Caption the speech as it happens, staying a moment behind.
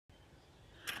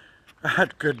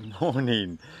Right, good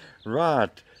morning.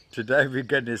 Right, today we're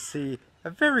going to see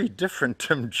a very different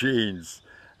Tim Jeans.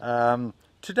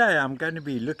 Today I'm going to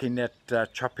be looking at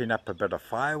chopping up a bit of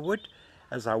firewood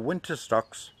as our winter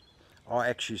stocks are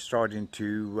actually starting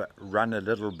to run a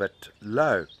little bit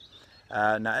low.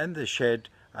 Now in the shed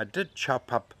I did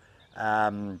chop up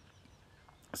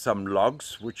some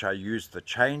logs which I used the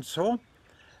chainsaw,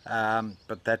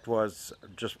 but that was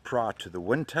just prior to the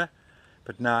winter.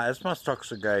 But now as my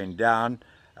stocks are going down,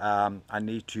 I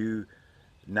need to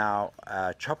now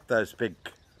chop those big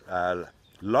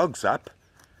logs up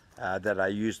that I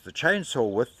used the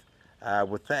chainsaw with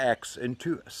the axe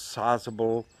into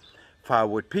sizable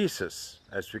firewood pieces,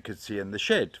 as we can see in the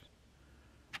shed.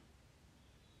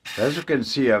 As you can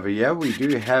see over here, we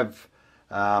do have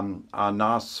our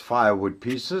nice firewood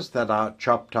pieces that are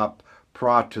chopped up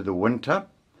prior to the winter.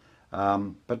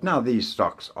 But now these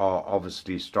stocks are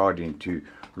obviously starting to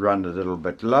run a little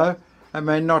bit low and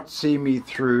may not see me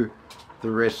through the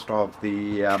rest of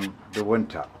the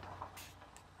winter.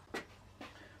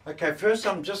 Okay, first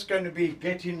I'm just going to be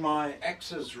getting my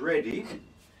axes ready.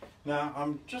 Now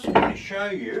I'm just going to show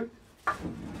you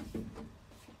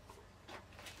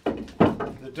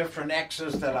the different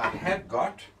axes that I have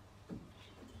got.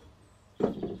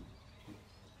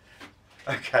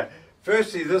 Okay,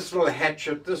 firstly this little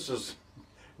hatchet, this is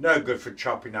no good for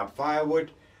chopping up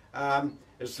firewood.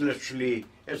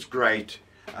 It's great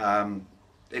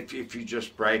if you're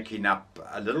just breaking up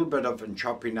a little bit of and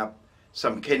chopping up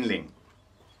some kindling.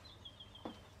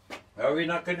 Oh, we're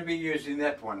not going to be using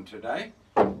that one today.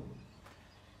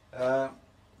 The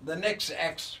next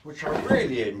axe, which I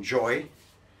really enjoy,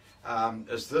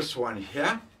 is this one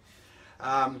here.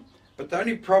 But the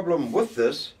only problem with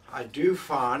this, I do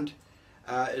find,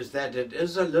 is that it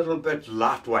is a little bit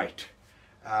lightweight.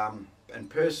 And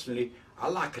personally, I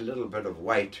like a little bit of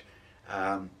weight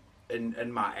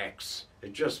in my axe.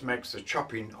 It just makes the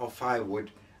chopping of firewood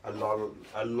a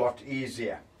lot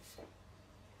easier.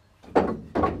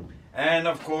 And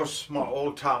of course, my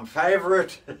all-time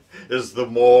favorite is the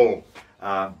maul.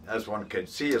 As one can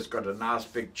see, it's got a nice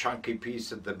big chunky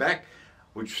piece at the back,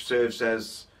 which serves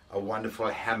as a wonderful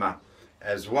hammer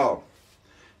as well.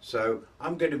 So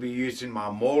I'm going to be using my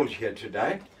maul here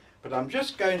today, but I'm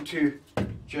just going to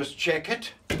check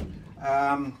it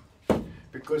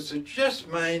because it just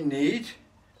may need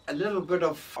a little bit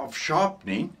of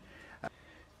sharpening,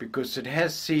 because it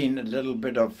has seen a little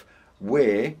bit of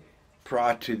wear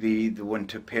prior to the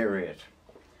winter period.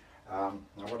 Now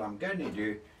what I'm going to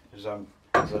do is,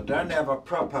 as I don't have a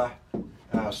proper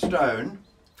stone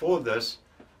for this,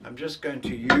 I'm just going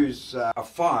to use a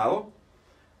file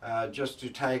just to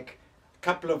take a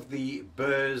couple of the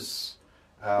burrs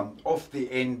off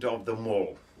the end of the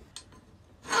maul.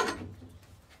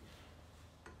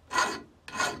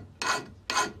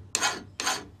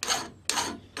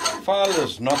 File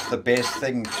is not the best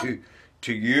thing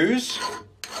to use,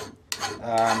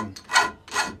 but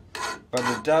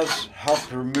it does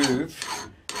help remove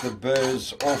the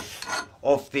burrs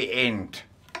off the end.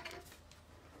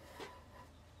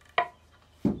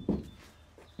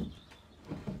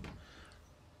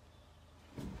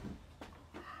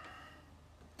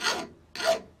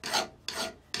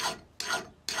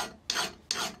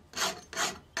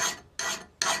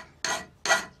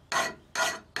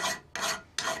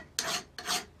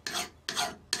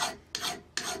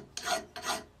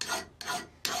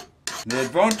 The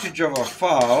advantage of a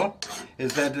file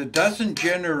is that it doesn't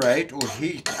generate or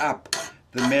heat up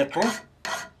the metal,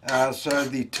 so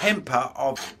the temper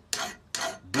of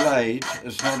blade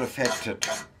is not affected.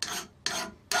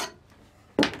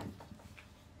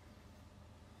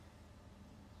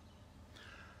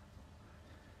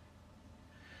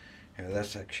 Yeah,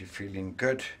 that's actually feeling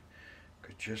good.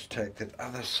 Could just take that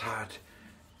other side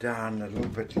down a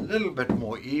little bit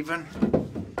more even.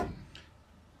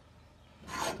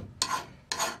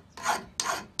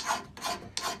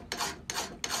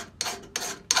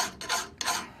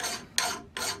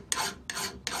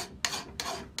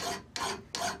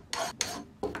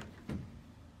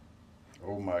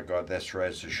 Oh my God, that's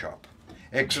razor sharp.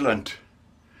 Excellent.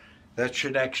 That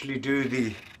should actually do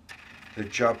the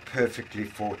job perfectly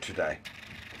for today.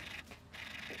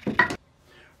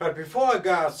 But before I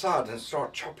go outside and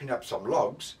start chopping up some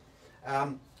logs,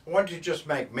 I want to just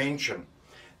make mention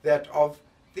that of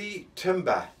the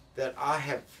timber that I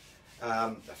have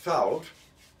felled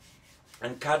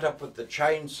and cut up with the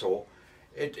chainsaw,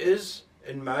 it is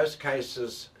in most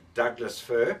cases Douglas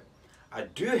fir. I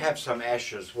do have some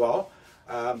ash as well,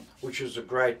 which is a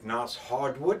great nice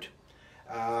hardwood.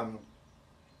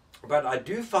 But I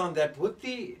do find that with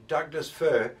the Douglas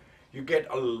fir you get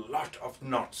a lot of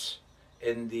knots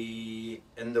in the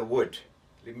wood.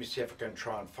 Let me see if I can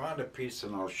try and find a piece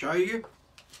and I'll show you.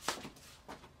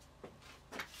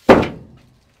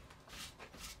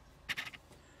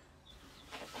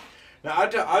 Now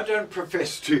I don't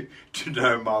profess to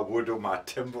know my wood or my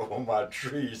timber or my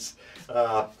trees.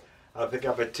 I think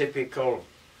I'm a typical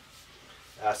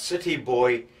city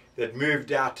boy that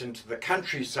moved out into the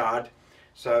countryside.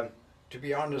 So to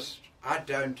be honest, I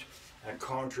don't and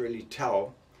can't really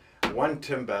tell one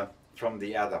timber from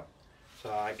the other.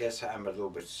 So I guess I'm a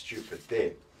little bit stupid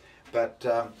there. But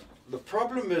the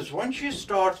problem is once you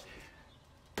start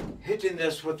hitting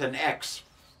this with an axe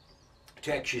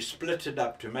to actually split it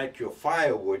up to make your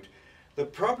firewood, the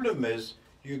problem is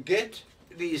you get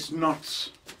these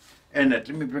knots in it.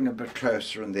 Let me bring a bit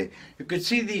closer in there. You can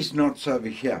see these knots over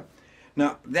here.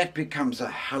 Now that becomes a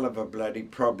hell of a bloody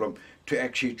problem to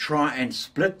actually try and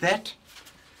split that.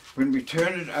 When we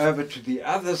turn it over to the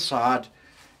other side,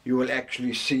 you will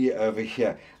actually see over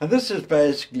here. And this is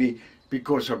basically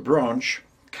because a branch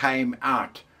came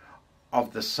out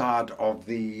of the side of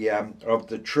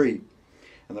the tree.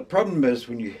 And the problem is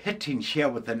when you hit in here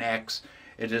with an axe,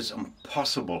 it is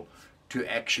impossible to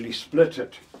actually split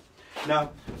it.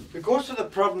 Now, because of the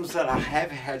problems that I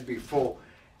have had before,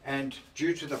 and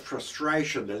due to the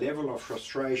frustration, the level of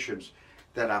frustrations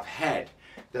that I've had,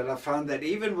 that I found that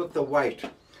even with the weight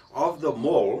of the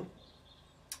maul,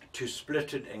 to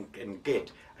split it and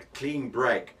get a clean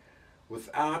break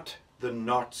without the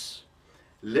knots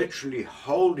literally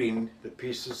holding the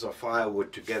pieces of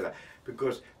firewood together,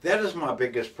 because that is my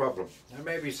biggest problem. Now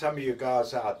maybe some of you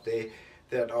guys out there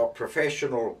that are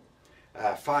professional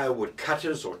firewood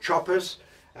cutters or choppers,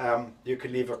 you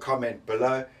can leave a comment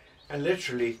below and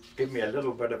literally give me a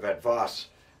little bit of advice,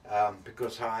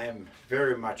 because I am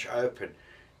very much open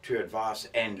to advice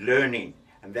and learning,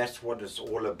 and that's what it's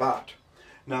all about.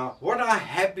 Now what I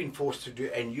have been forced to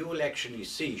do, and you will actually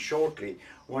see shortly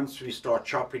once we start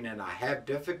chopping and I have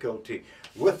difficulty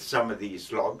with some of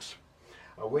these logs,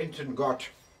 I went and got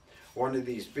one of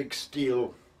these big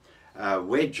steel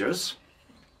wedges.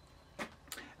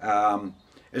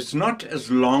 It's not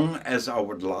as long as I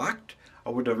would like. I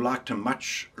would have liked a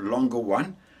much longer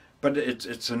one, but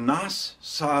it's a nice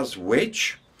size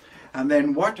wedge. And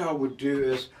then what I would do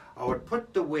is I would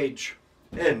put the wedge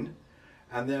in,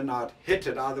 and then I'd hit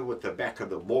it either with the back of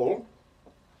the wall,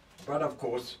 but of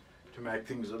course to make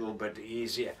things a little bit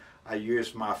easier I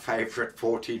use my favorite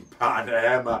 14-pound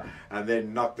hammer and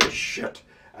then knock the shit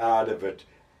out of it.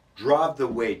 Drive the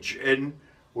wedge in,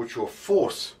 which will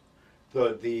force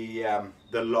the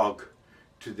log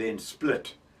to then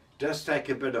split. It does take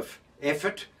a bit of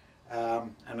effort,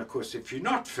 and of course if you're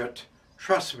not fit,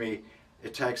 trust me,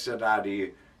 it takes it out of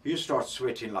you. You start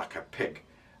sweating like a pig,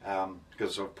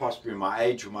 because of possibly my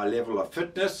age or my level of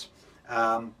fitness.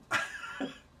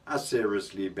 I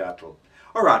seriously battle.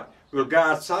 Alright, we'll go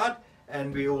outside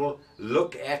and we will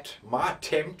look at my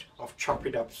attempt of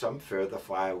chopping up some further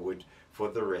firewood for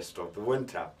the rest of the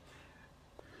winter.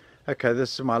 Okay,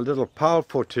 this is my little pile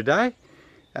for today,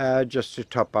 just to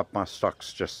top up my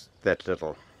stocks, just that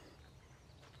little.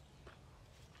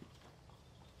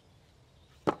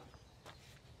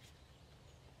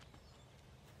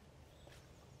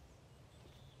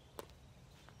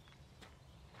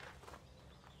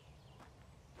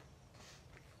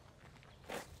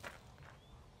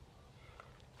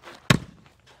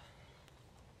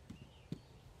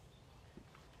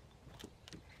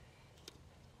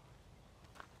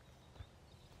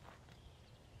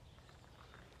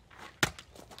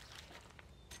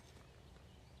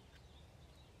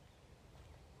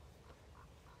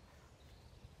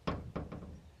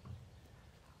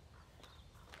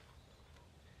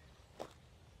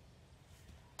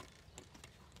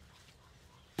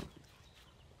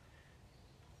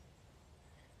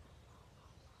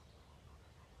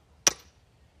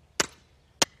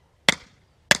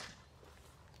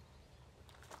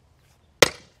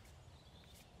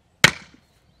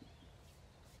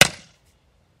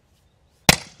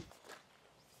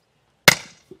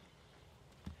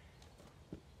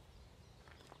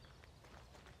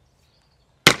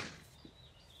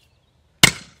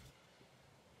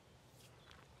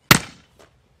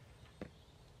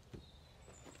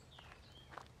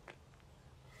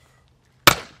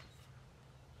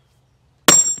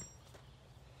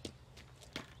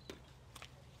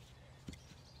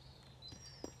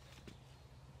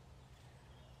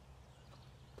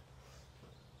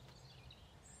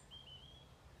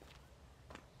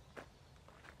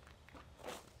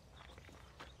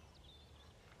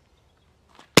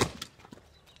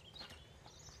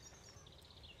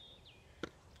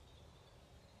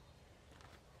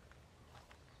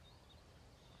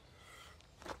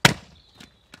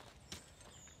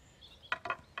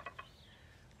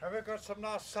 And we've got some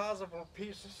nice sizable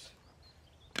pieces.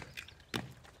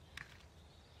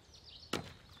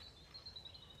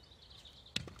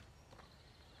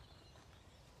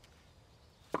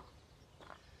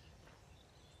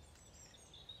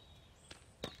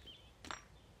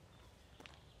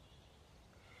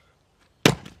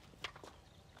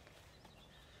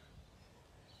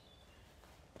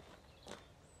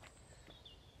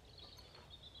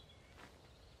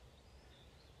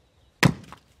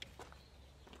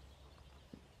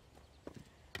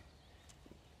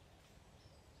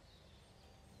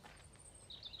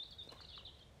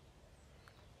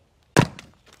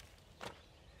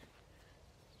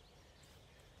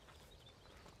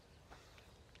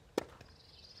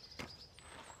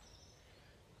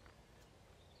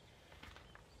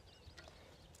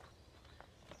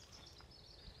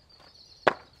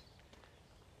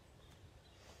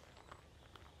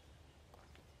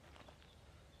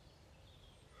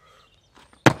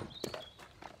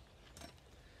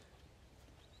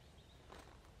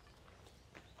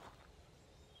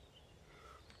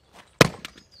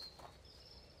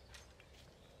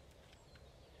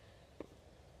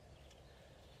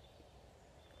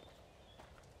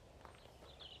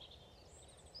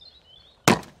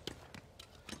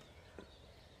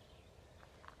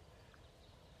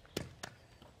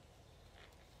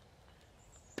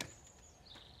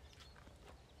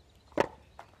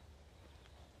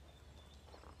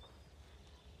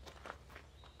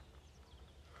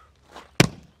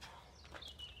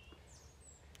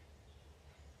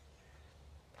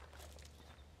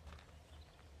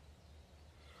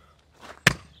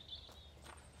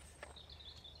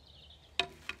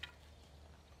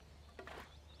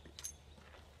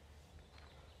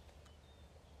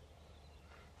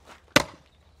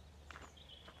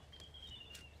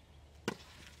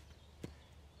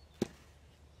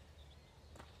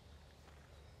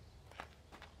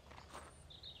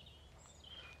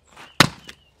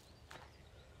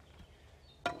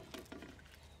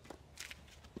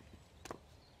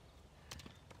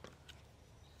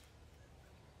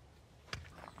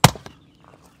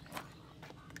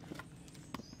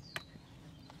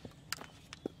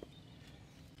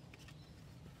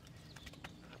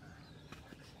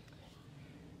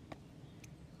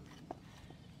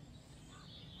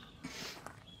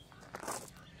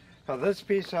 Now this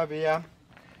piece over here,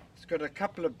 it's got a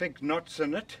couple of big knots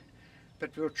in it,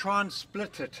 but we'll try and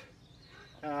split it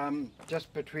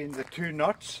just between the two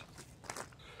knots.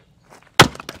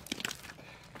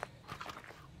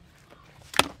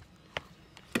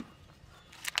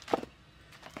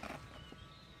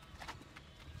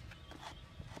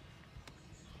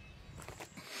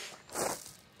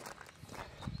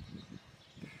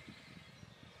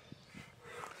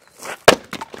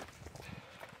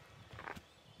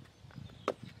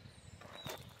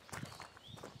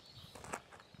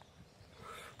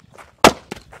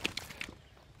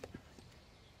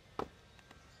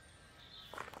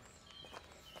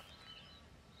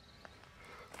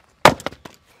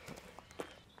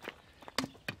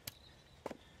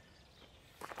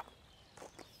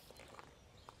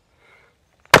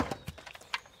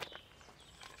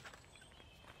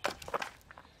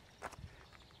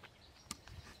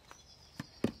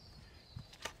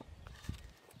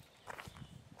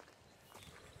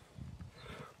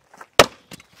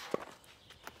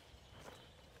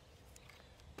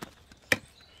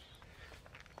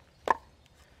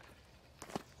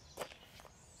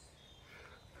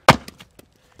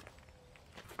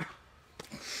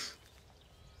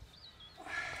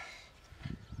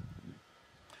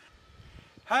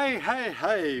 Hey, hey,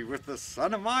 hey, with the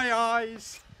sun in my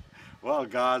eyes. Well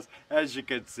guys, as you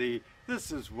can see, this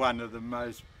is one of the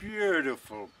most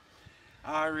beautiful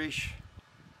Irish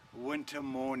winter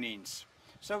mornings.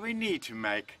 So we need to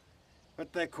make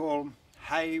what they call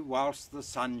hay whilst the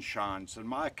sun shines. In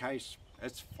my case,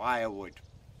 it's firewood.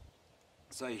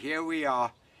 So here we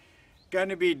are, going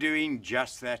to be doing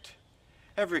just that.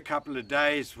 Every couple of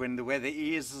days when the weather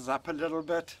eases up a little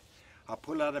bit, I'll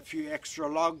pull out a few extra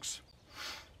logs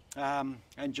and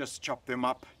just chop them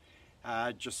up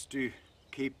just to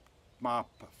keep my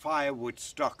firewood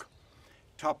stock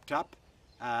topped up.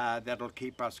 That'll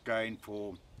keep us going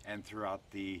for and throughout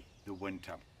the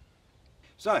winter.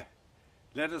 So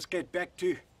let us get back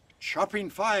to chopping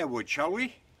firewood, shall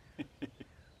we?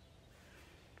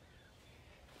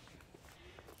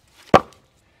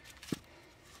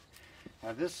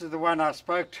 Now this is the one I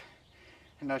spoke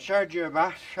and I showed you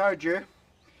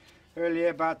earlier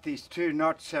about these two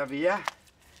knots over here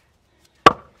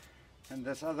and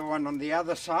this other one on the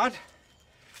other side.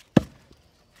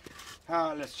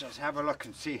 Let's just have a look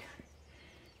and see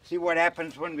what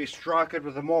happens when we strike it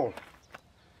with the maul.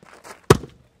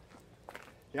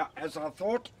 Yeah, as I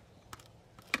thought,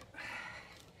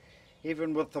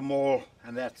 even with the maul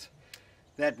and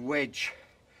that wedge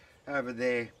over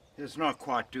there is not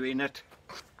quite doing it.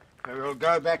 So we'll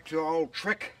go back to our old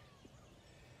trick.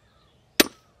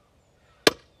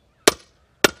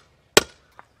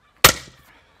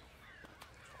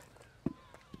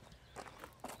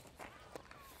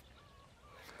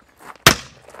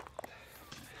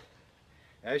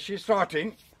 As she's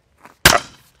starting,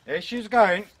 as she's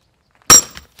going,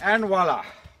 and voila.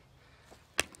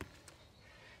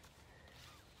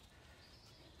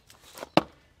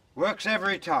 Works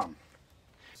every time.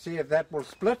 See if that will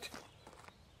split.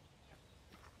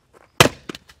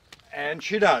 And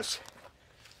she does.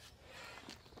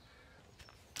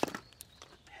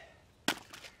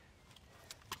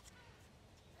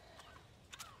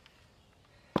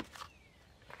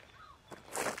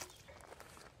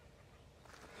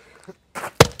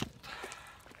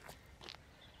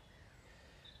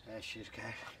 There she's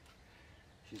going.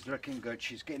 She's looking good.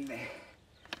 She's getting there.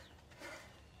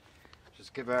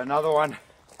 Just give her another one.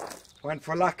 One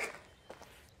for luck.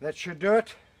 That should do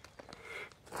it.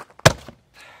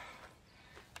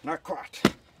 Not quite.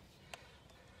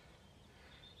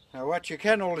 Now what you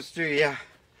can always do here,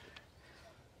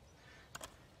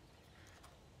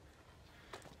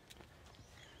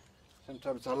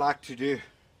 sometimes I like to do a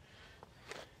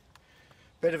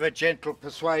bit of a gentle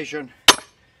persuasion.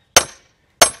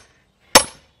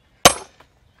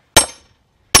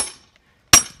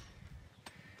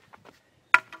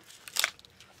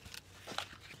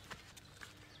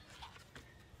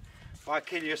 Why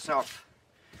kill yourself?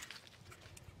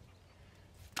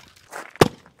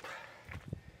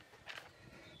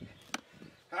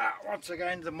 Once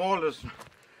again, the maul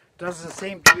doesn't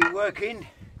seem to be working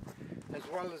as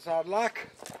well as I'd like,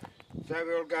 so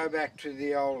we'll go back to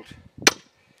the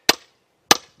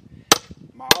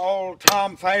my old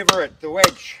time favourite, the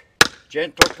wedge.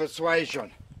 Gentle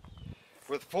persuasion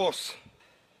with force.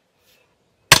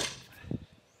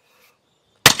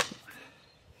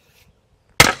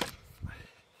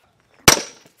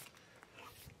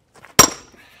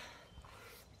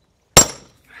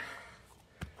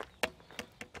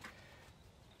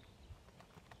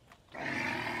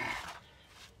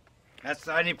 That's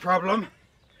the only problem.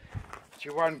 She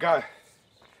won't go.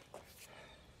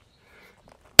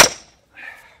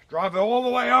 Drive her all the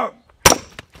way home.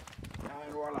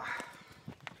 And voila.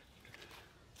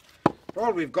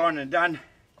 All we've gone and done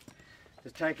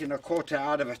is taken a quarter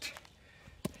out of it.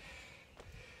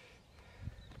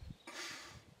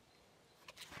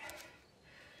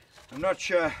 I'm not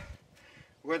sure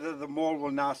whether the maul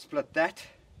will now split that.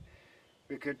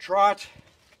 We could try it.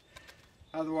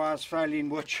 Otherwise, failing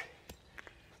which,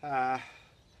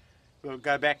 we'll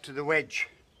go back to the wedge.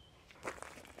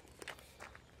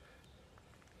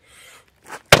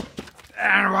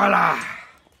 And voila!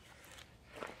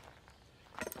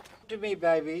 Talk to me,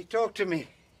 baby. Talk to me.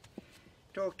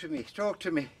 Talk to me. Talk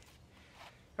to me.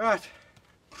 Right.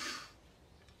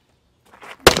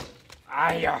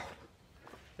 Yeah.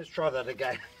 Let's try that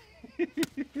again.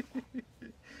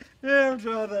 Yeah, I'll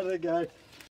try that again.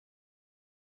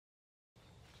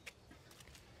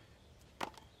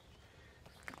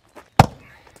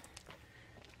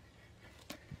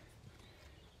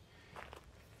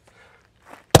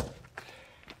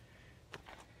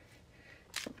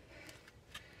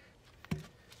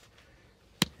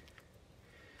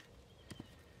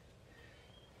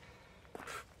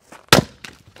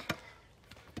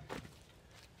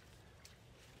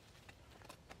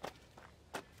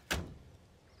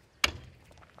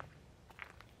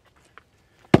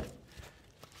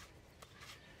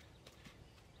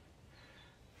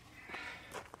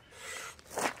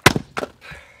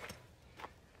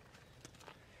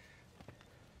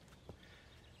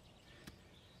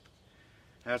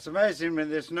 Now it's amazing when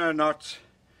there's no knots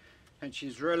and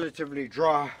she's relatively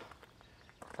dry,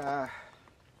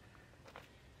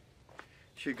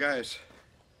 she goes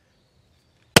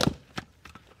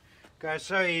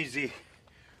so easy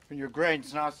when your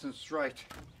grain's nice and straight.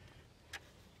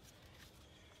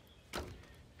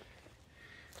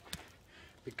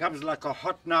 Becomes like a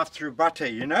hot knife through butter,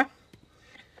 you know?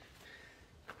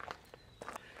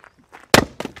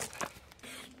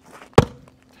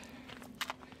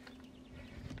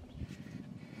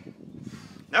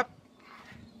 Nope.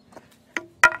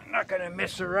 I'm not going to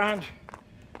mess around.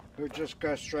 We'll just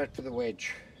go straight for the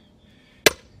wedge.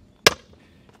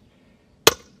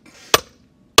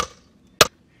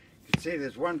 You can see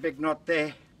there's one big knot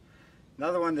there,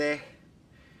 another one there,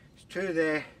 there's two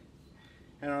there,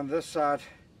 and on this side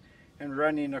and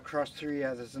running across through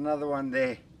here there's another one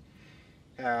there.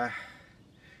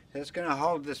 That's going to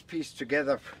hold this piece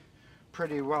together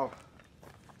pretty well.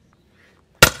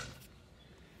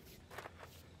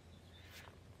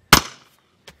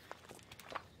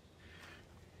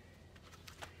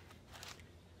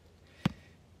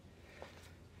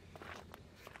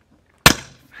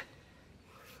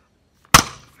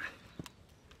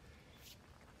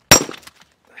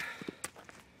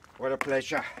 What a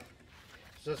pleasure.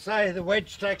 As I say, the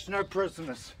wedge takes no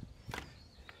prisoners.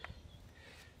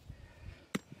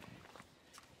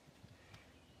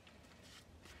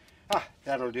 Ah,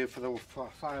 that'll do for the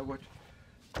firewood,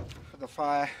 for the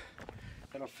fire.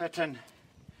 It'll fit in.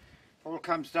 All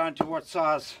comes down to what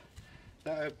size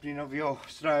the opening of your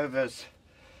stove is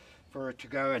for it to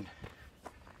go in.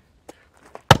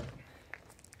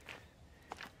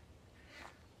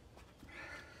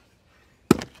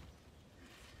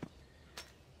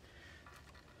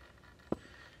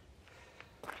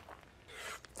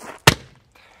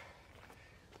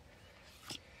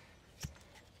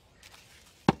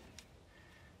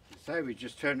 So we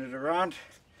just turn it around,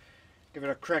 give it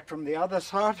a crack from the other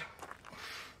side,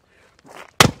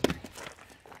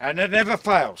 and it never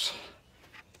fails.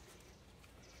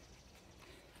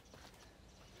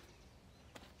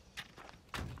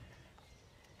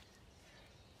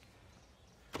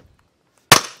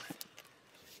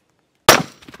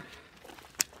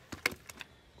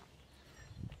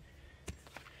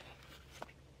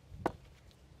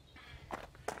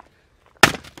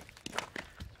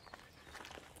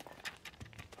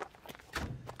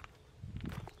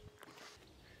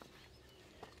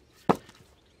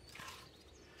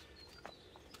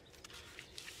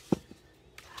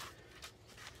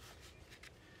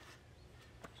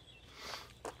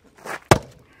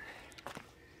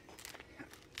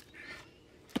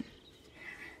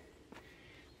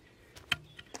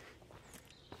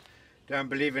 Don't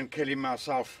believe in killing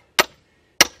myself.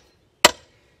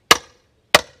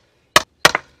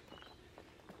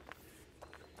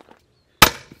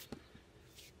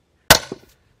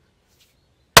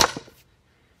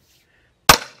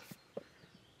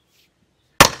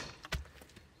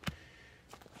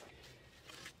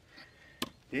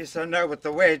 Yes, I know with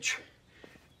the wedge,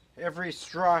 every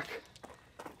strike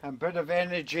and bit of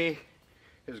energy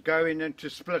is going in to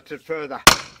split it further.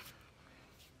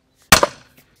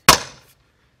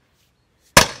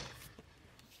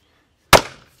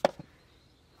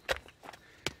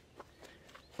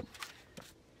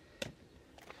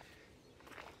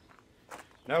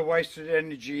 No wasted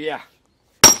energy here.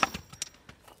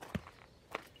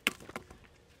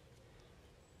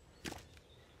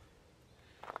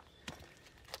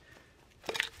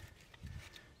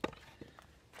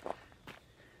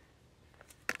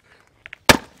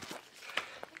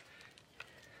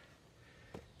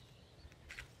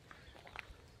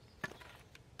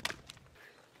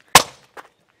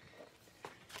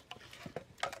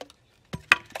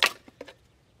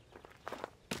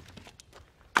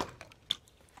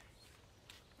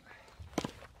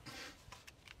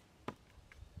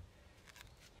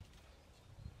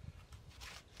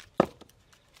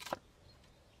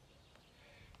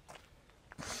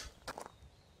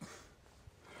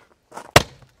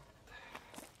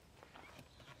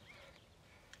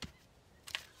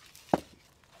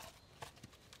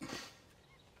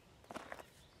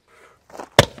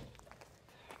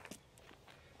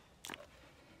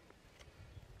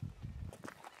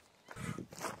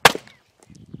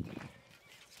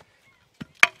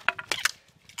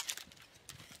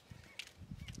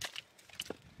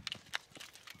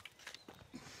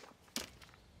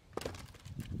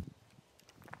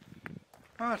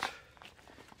 Right,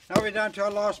 now we're down to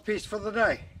our last piece for the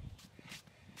day.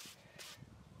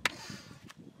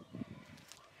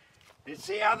 Let's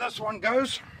see how this one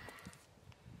goes.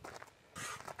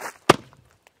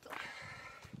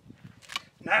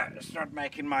 No, it's not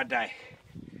making my day.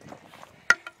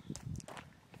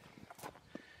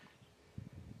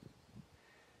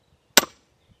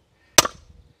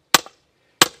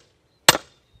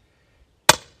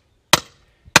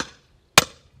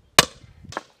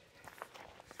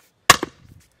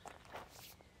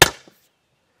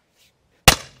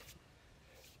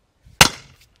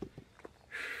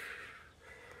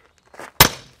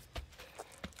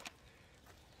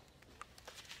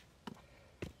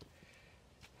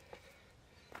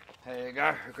 There you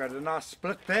go, we've got a nice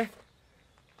split there.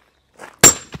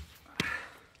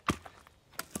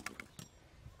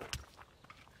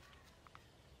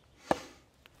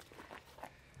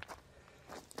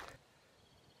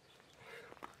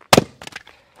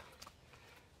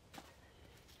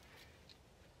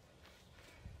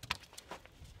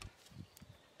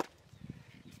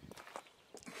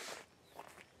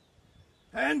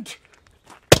 And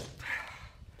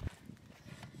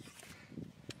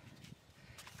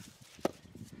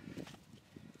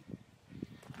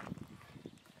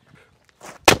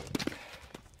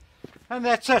And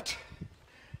that's it.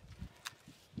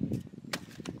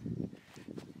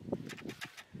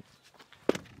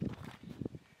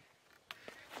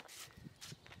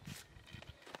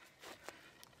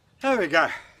 There we go.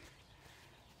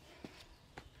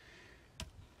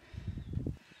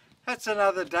 That's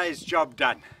another day's job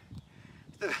done.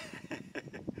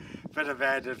 Bit of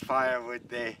added firewood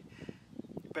there.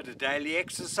 Bit of daily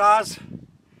exercise.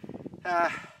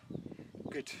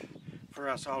 Good for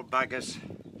us old buggers.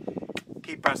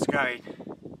 Keep us going.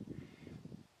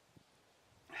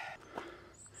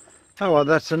 Oh well,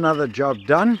 that's another job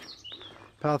done.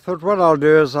 But I thought what I'll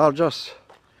do is I'll just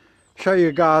show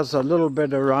you guys a little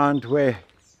bit around where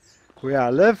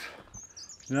I live.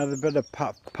 Another bit of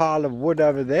pile of wood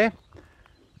over there.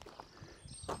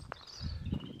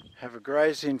 Have a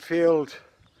grazing field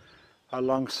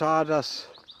alongside us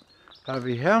over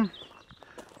here.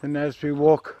 And as we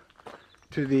walk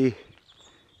to the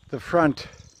front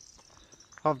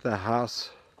of the house,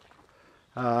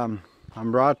 I'm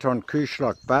right on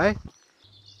Kushlock Bay.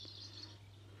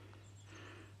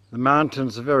 The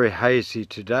mountains are very hazy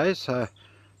today, so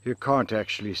you can't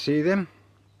actually see them.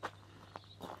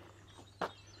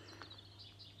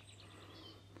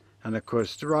 And of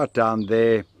course, right down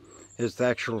there is the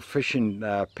actual fishing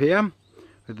pier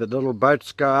where the little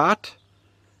boats go out.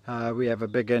 We have a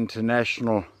big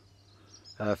international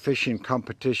fishing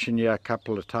competition here a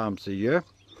couple of times a year.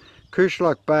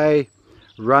 Kushlock Bay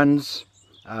runs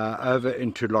over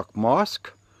into Loch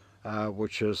Mask,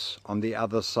 which is on the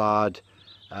other side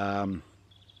of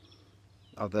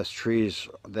those trees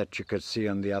that you could see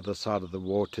on the other side of the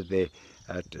water there.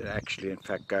 It actually in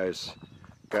fact goes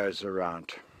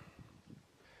around.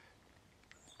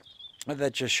 And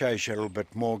that just shows you a little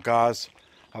bit more, guys,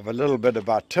 of a little bit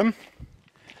about Tim,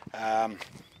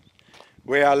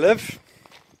 where I live,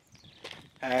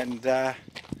 and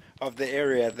of the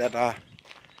area that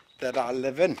I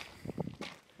live in.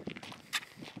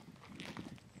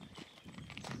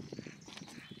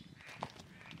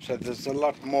 So there's a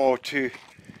lot more to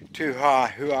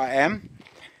who I am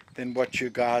than what you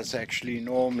guys actually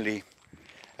normally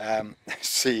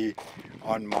see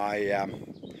on my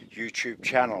YouTube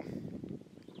channel.